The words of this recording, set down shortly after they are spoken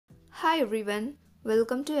Hi everyone,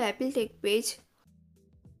 welcome to Apple Tech Page.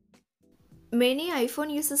 Many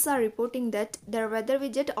iPhone users are reporting that their weather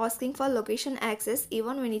widget asking for location access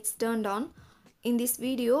even when it's turned on. In this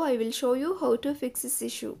video, I will show you how to fix this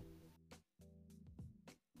issue.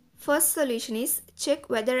 First solution is check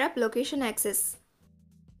weather app location access.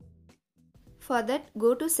 For that,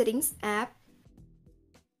 go to Settings app.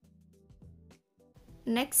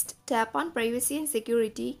 Next, tap on Privacy and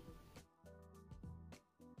Security.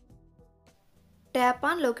 Tap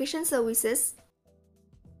on Location Services.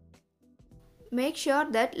 Make sure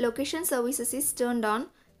that Location Services is turned on,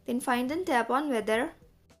 then find and tap on Weather.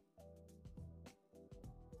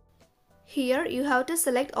 Here you have to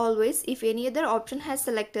select Always if any other option has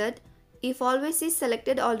selected. If Always is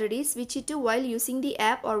selected already, switch it to while using the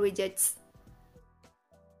app or widgets.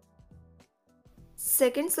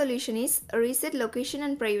 Second solution is Reset Location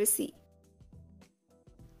and Privacy.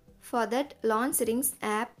 For that, launch Settings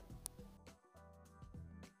app.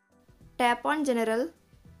 Tap on General.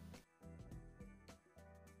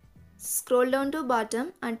 Scroll down to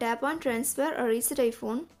bottom and tap on Transfer or Reset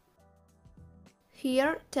iPhone.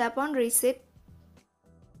 Here, tap on Reset.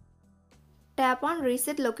 Tap on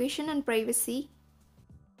Reset Location and Privacy.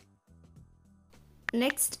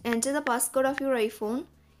 Next, enter the passcode of your iPhone.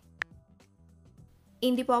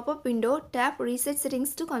 In the pop-up window, tap Reset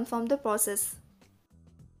Settings to confirm the process.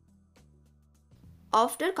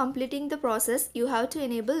 After completing the process, you have to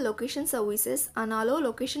enable location services and allow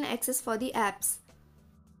location access for the apps.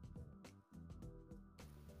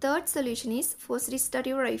 Third solution is force restart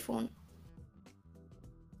your iPhone.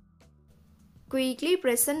 Quickly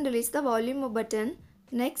press and release the volume up button.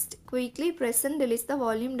 Next, quickly press and release the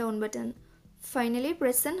volume down button. Finally,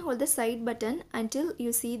 press and hold the side button until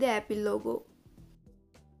you see the Apple logo.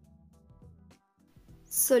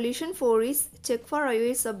 Solution 4 is check for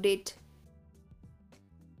iOS update.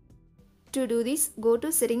 To do this, go to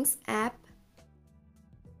Settings app.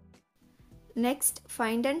 Next,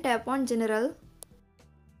 find and tap on General.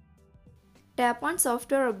 Tap on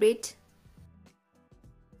Software Update.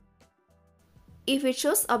 If it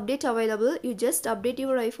shows update available, you just update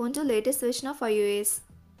your iPhone to latest version of iOS.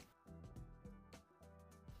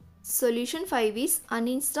 Solution 5 is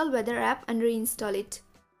uninstall weather app and reinstall it.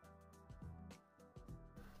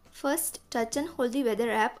 First, touch and hold the weather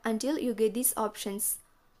app until you get these options.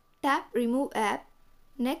 Tap Remove app.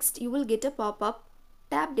 Next, you will get a pop-up.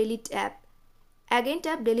 Tap Delete app. Again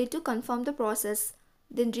tap Delete to confirm the process.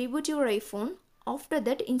 Then reboot your iPhone. After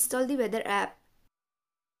that, install the weather app.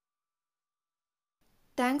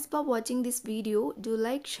 Thanks for watching this video. Do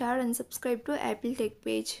like, share and subscribe to Apple Tech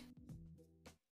Page.